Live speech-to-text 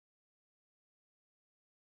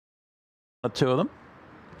Two of them.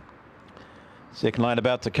 Second line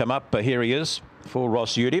about to come up. Here he is for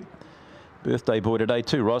Ross Udy. Birthday boy today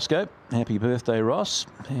too, Roscoe. Happy birthday, Ross.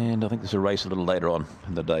 And I think there's a race a little later on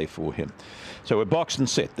in the day for him. So we're boxed and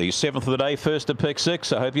set. The 7th of the day, first to pick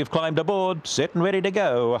 6. I hope you've climbed aboard. Set and ready to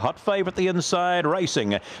go. Hot favourite the inside,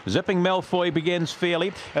 racing. Zipping Malfoy begins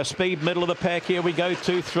fairly. A speed middle of the pack. Here we go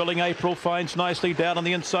to Thrilling April. Finds nicely down on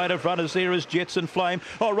the inside of runners. There is Jetson Flame.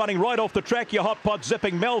 Oh, running right off the track. Your hot pot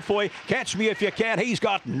Zipping Malfoy. Catch me if you can. He's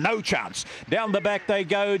got no chance. Down the back they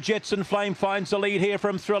go. Jetson Flame finds the lead here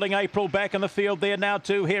from Thrilling April. Back in the field there now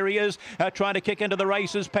too. Here he is trying to kick into the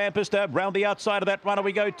races. Pampas round the outside of that runner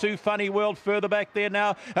we go to Funny World. Further back there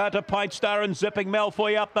now to Pint Star and Zipping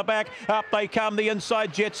Malfoy up the back. Up they come the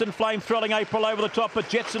inside. Jetson Flame, Thrilling April over the top, but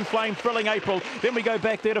Jetson Flame, Thrilling April. Then we go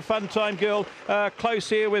back there to Fun Time Girl. Close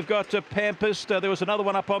here we've got Pampas. There was another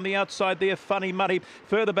one up on the outside there, Funny Muddy.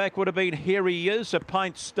 Further back would have been Here He Is, a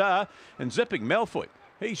Pint Star, and Zipping Malfoy.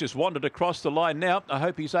 He's just wandered across the line now. I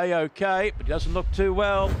hope he's A-OK, but he doesn't look too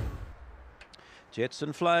well.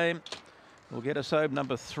 Jetson Flame will get us home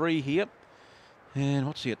number 3 here. And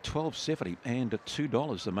what's he at? $12.70 and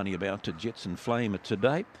 $2 the money about to Jetson Flame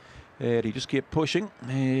today. And he just kept pushing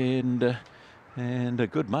and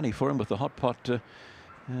good money for him with the hot pot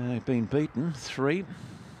being beaten. 3,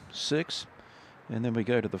 6, and then we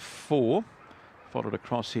go to the 4, followed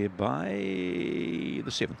across here by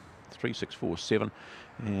the 7. 3, 6, 4, 7,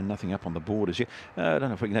 and nothing up on the board as yet. I don't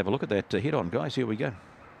know if we can have a look at that head on, guys. Here we go.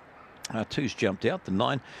 2's jumped out, the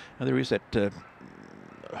 9, and there is that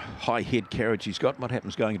high head carriage he's got. What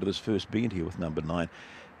happens going into this first bend here with number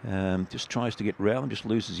 9? Just tries to get round, just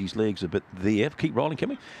loses his legs a bit there. Keep rolling, can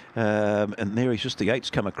we? And there he's just, the 8's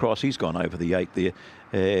come across. He's gone over the 8 there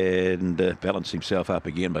and balanced himself up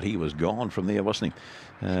again, but he was gone from there, wasn't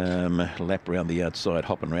he? Lap around the outside,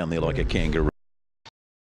 hopping around there like a kangaroo.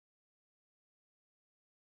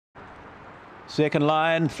 Second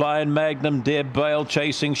line, Flying Magnum, Deb Bale,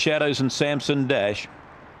 Chasing Shadows and Samson Dash.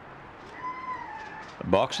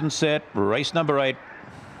 Box and set, race number 8.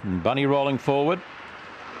 Bunny rolling forward.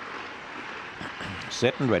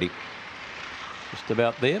 Set and ready. Just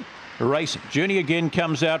about there. Racing. Journey again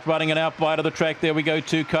comes out, running and out wide of the track. There we go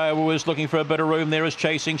to Kiowa is looking for a bit of room. There is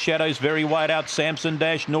Chasing Shadows, very wide out. Samson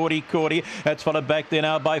Dash, Naughty Cordy. That's followed back there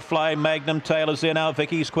now by Flying Magnum. Taylor's there now.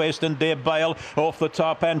 Vicky's Quest and Deb Bale off the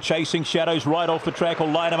top, and Chasing Shadows right off the track. Will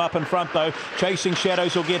line him up in front though. Chasing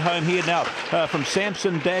Shadows will get home here now from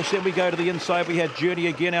Samson Dash. Then we go to the inside. We had Journey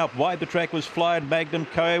again out wide. The track was Flying Magnum,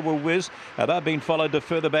 Kiowa Whiz. They've been followed to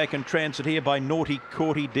further back in transit here by Naughty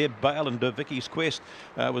Cordy, Deb Bale, and Vicky's Quest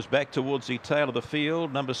was back towards the tail of the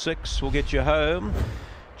field. Number 6 will get you home.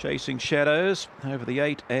 Chasing Shadows over the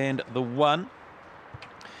 8 and the 1.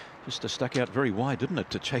 Just stuck out very wide, didn't it,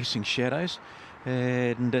 to Chasing Shadows?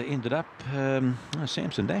 And ended up,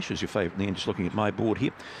 Samson Dash is your favourite in the end, just looking at my board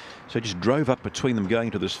here. So just drove up between them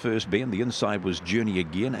going to this first bend. The inside was Journey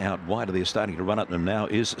again. Out wider, they're starting to run at them now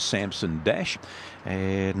is Samson Dash.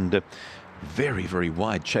 And very, very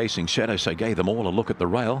wide Chasing Shadows. So gave them all a look at the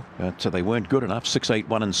rail, but they weren't good enough. 6, 8,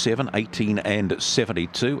 1 and 7, 18 and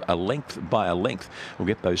 72. A length by a length. We'll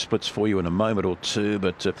get those splits for you in a moment or two.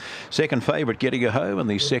 But second favourite getting you home in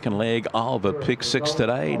the second leg of a pick 6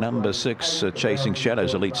 today. Number 6, Chasing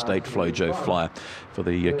Shadows, Elite State Flojo Flyer for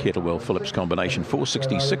the Kettlewell Phillips combination.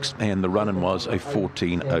 466, and the run-in was a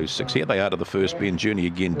 1406. Here they are to the first bend. Journey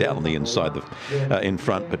again down on the inside, in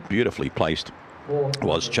front, but beautifully placed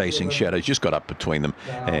was Chasing Shadows. Just got up between them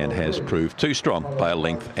and has proved too strong by a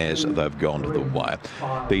length as they've gone to the wire.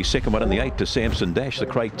 The second one in the 8 to Samson Dash, the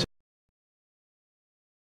crate.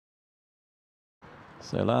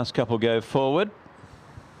 So last couple go forward.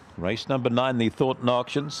 Race number 9, the Thornton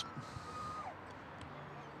Auctions.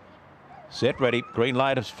 Set, ready. Green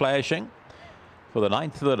light is flashing for the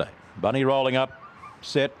 9th of the day. Bunny rolling up.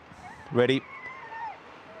 Set, ready.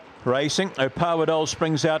 Racing. Opawa Doll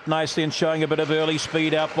springs out nicely and showing a bit of early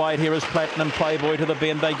speed out wide. Here is Platinum Playboy to the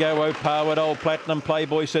bend. They go. Opawa Doll. Platinum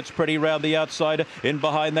Playboy sits pretty round the outside. In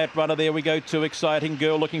behind that runner there we go to Exciting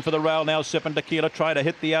Girl looking for the rail now. Sipping Tequila trying to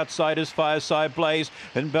hit the outsiders. Fireside Blaze.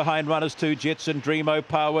 And behind runners two Jetson Dream,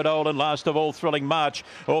 Opawa Doll, and last of all Thrilling March.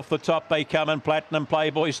 Off the top they come, and Platinum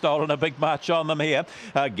Playboy stolen a big march on them here.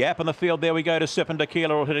 Gap in the field. There we go to Sipping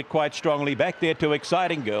Tequila. Will hit it quite strongly. Back there to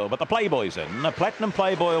Exciting Girl, but the Playboy's in. The Platinum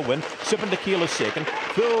Playboy will win. Sipping Tequila second.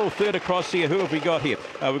 Phil third across here. Who have we got here?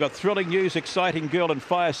 We've got Thrilling News, Exciting Girl, and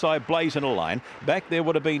Fireside Blaze in a line. Back there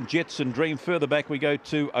would have been Jetson Dream. Further back we go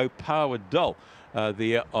to Opawa Doll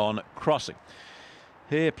there on crossing.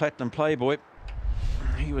 Here, Platinum Playboy.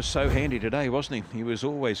 He was so handy today, wasn't he? He was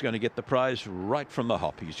always going to get the prize right from the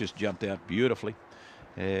hop. He's just jumped out beautifully.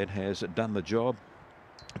 and has done the job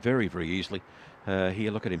very, very easily.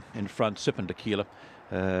 Here, look at him in front, Sipping Tequila.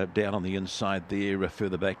 Down on the inside there,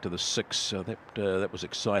 further back to the 6. That was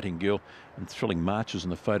exciting, girl, and thrilling marches in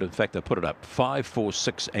the photo. In fact, they put it up 5, 4,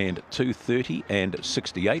 6 and 2:30 and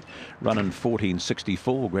 68. Running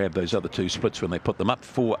 14.64. We'll grab those other two splits when they put them up.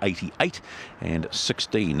 4.88 and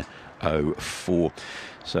 16.04.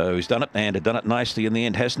 So he's done it, and done it nicely in the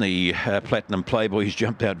end, hasn't he? Platinum Playboy, he's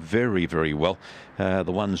jumped out very, very well.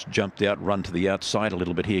 The one's jumped out, run to the outside a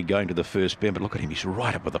little bit here, going to the first bend, but look at him, he's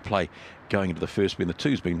right up with the play, going into the first bend. The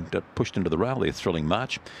two's been pushed into the rail there, thrilling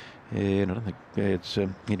march, and I don't think it's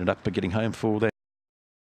ended up getting home for that.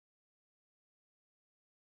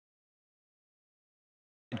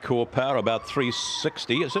 Core Power, about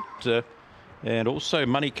 360, is it? And also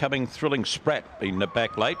Money Coming, Thrilling Sprat, been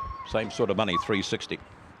back late, same sort of money, 360.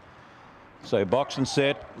 So box and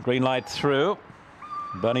set, green light through,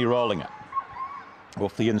 Bunny rolling it.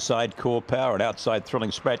 Off the inside, Core Power, and outside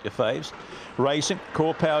Thrilling Sprat, your faves. Racing,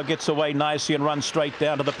 Core Power gets away nicely and runs straight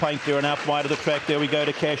down to the paint there and out wide of the track. There we go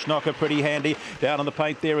to Cash Knocker, pretty handy. Down on the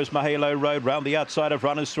paint there is Mahalo Road. Round the outside of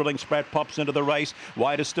runners, Thrilling Sprat pops into the race.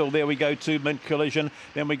 Wider still, there we go to Mint Collision.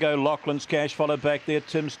 Then we go Lachlan's Cash, followed back there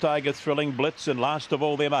Tim's Tiger, Thrilling Blitz. And last of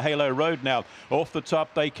all there, Mahalo Road now. Off the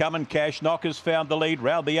top they come, and Cash Knocker's found the lead.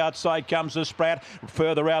 Round the outside comes the Sprat.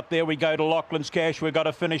 Further out there we go to Lachlan's Cash. We've got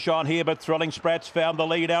to finish on here, but Thrilling Sprat's found the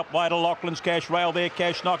lead out wide of Lachlan's Cash. Rail there,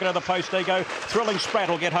 Cash Knocker to the post they go. Thrilling Sprat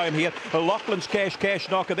will get home here. Lachlan's Cash, Cash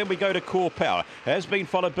Knocker. Then we go to Core Power. Has been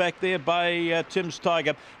followed back there by Tim's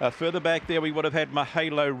Tiger. Further back there we would have had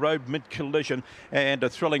Mahalo Road, Mid Collision, and a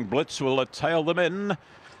Thrilling Blitz will tail them in.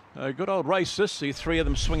 A good old race this. The three of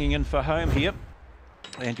them swinging in for home here.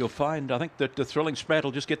 And you'll find, I think, that the Thrilling Sprat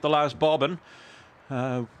will just get the last bobbin.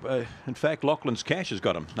 In fact, Lachlan's Cash has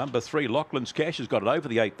got him. Number 3, Lachlan's Cash has got it over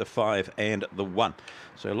the 8, the 5 and the 1.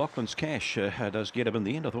 So Lachlan's Cash does get him in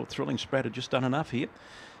the end. I thought Thrilling Sprat had just done enough here.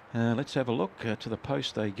 Let's have a look. To the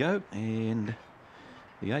post they go. And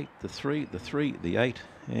the 8, the 3, the 3, the 8.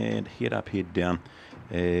 And head up, head down.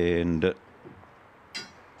 And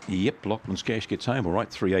yep, Lachlan's Cash gets home. All right,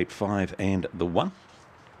 3, 8, 5 and the 1.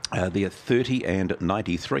 They're 30 and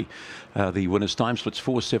 93. The winner's time splits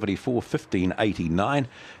 4.74, 15.89,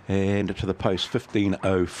 and to the post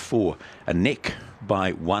 15.04. A neck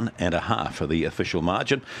by 1.5 for the official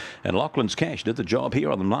margin. And Lachlan's Cash did the job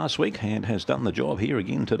here on them last week and has done the job here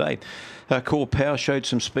again today. Core Power showed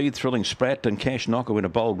some speed. Thrilling Sprat and Cash Knocker went a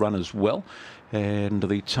bold run as well. And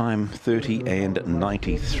the time 30 and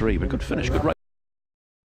 93. But good finish, good race.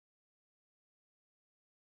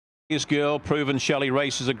 Girl, Proven Shelley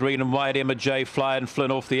races a green and white. Emma J, Fly and Flynn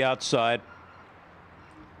off the outside.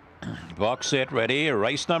 Box set ready.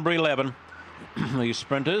 Race number 11. These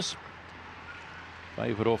sprinters.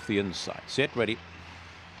 Favourite off the inside. Set ready.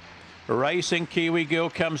 Racing, Kiwi Girl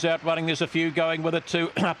comes out running. There's a few going with it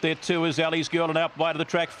too. Up there too is Ali's Girl, and out wide of the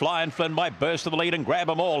track, Fly and Flynn might burst to the lead and grab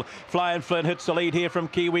them all. Fly and Flynn hits the lead here from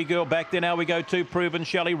Kiwi Girl. Back there now we go to Proven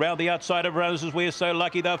Shelley. Round the outside of Roses, We're So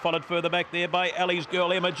Lucky. They're followed further back there by Ali's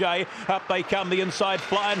Girl, Emma J. Up they come the inside,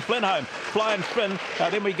 Fly and Flynn home. Fly and Flynn.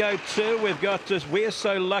 Then we go to, we've got just We're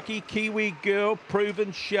So Lucky, Kiwi Girl,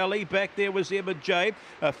 Proven Shelley. Back there was Emma J.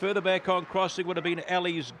 Further back on crossing would have been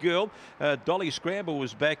Ali's Girl. Dolly Scramble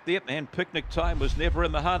was back there, and Picnic Time was never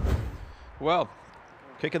in the hunt. Well,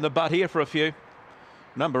 kicking the butt here for a few.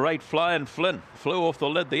 Number 8, Fly and Flynn, flew off the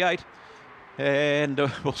lid, the 8, and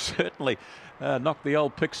will certainly knock the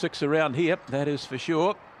old pick 6 around here, that is for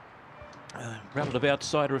sure. Relative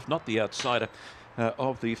outsider, if not the outsider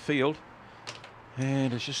of the field.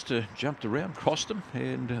 And it's just jumped around, crossed him,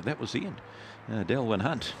 and that was the end. Delwyn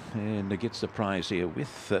Hunt, and gets the prize here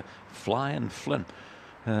with Fly and Flynn.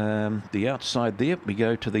 The outside there, we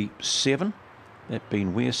go to the 7. That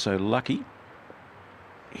being We're So Lucky.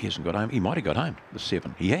 He hasn't got home. He might have got home, the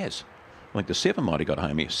 7. He has. I think the 7 might have got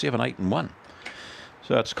home here. 7, 8 and 1.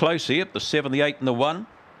 So it's close here. The 7, the 8 and the 1.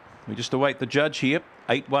 We just await the judge here.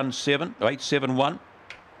 8, 1, 7. 8, 7, 1.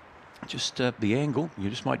 Just the angle. You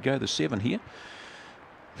just might go the 7 here.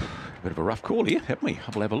 Bit of a rough call here, haven't we?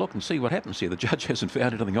 We'll have a look and see what happens here. The judge hasn't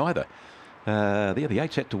found anything either. There, the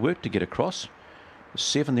 8's had to work to get across.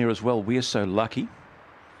 7 there as well, We're So Lucky.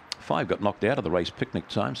 5 got knocked out of the race, Picnic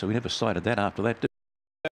Time, so we never sighted that after that.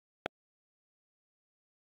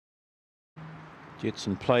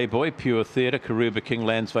 Jetson Playboy, Pure Theatre, Karuba King,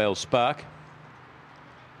 Lansvale Spark.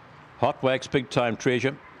 Hot Wax, Big Time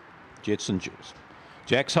Treasure, Jetson Jules.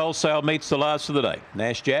 Jack's Wholesale meets the last of the day.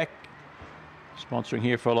 Nash Jack, sponsoring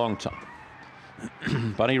here for a long time.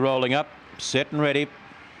 Bunny rolling up, set and ready.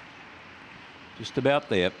 Just about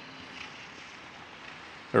there.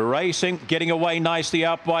 Racing, getting away nicely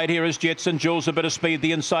up wide here is Jetson Jules, a bit of speed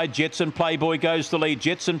the inside. Jetson Playboy goes the lead.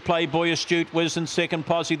 Jetson Playboy, Astute Wiz in second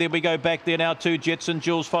posse. There we go back there now too. Jetson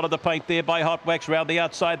Jules follow the paint there by Hot Wax. Round the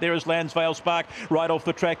outside there is Lansvale Spark. Right off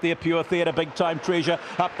the track there, Pure Theatre, Big Time Treasure.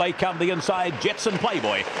 Up they come the inside. Jetson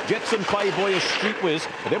Playboy. Jetson Playboy, Astute Wiz.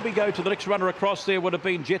 Then we go to the next runner across there would have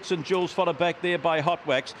been Jetson Jules, followed back there by Hot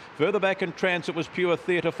Wax. Further back in transit was Pure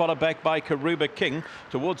Theatre, followed back by Karuba King.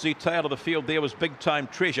 Towards the tail of the field there was Big Time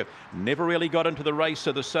Treasure. Never really got into the race,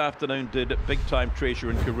 so this afternoon did Big Time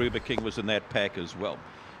Treasure, and Karuba King was in that pack as well.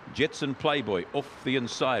 Jetson Playboy off the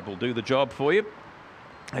inside will do the job for you.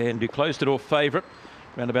 And you closed it off favourite,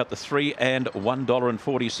 around about the $3 and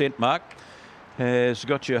 $1.40 mark. Has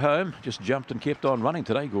got you home, just jumped and kept on running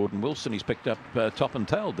today. Gordon Wilson, he's picked up top and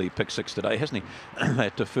tailed the pick six today, hasn't he?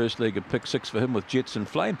 That first leg of pick six for him with Jetson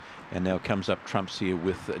Flame, and now comes up trumps here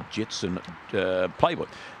with Jetson Playboy.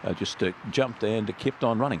 Just jumped and kept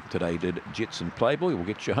on running today, did Jetson Playboy. We'll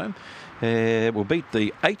get you home. We'll beat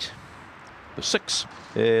the 8, the 6,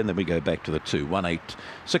 and then we go back to the 2. 1, 8,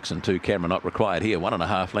 6 and 2. Camera not required here.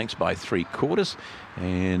 1.5 lengths by 3/4,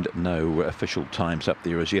 and no official times up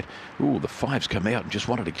there as yet. Ooh, the 5's come out and just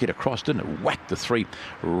wanted to get across, didn't it? Whacked the 3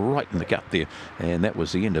 right in the gut there, and that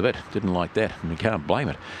was the end of it. Didn't like that, and you can't blame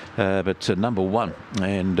it. But number 1,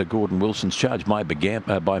 and Gordon Wilson's charged by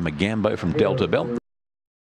Magambo from Delta Bell.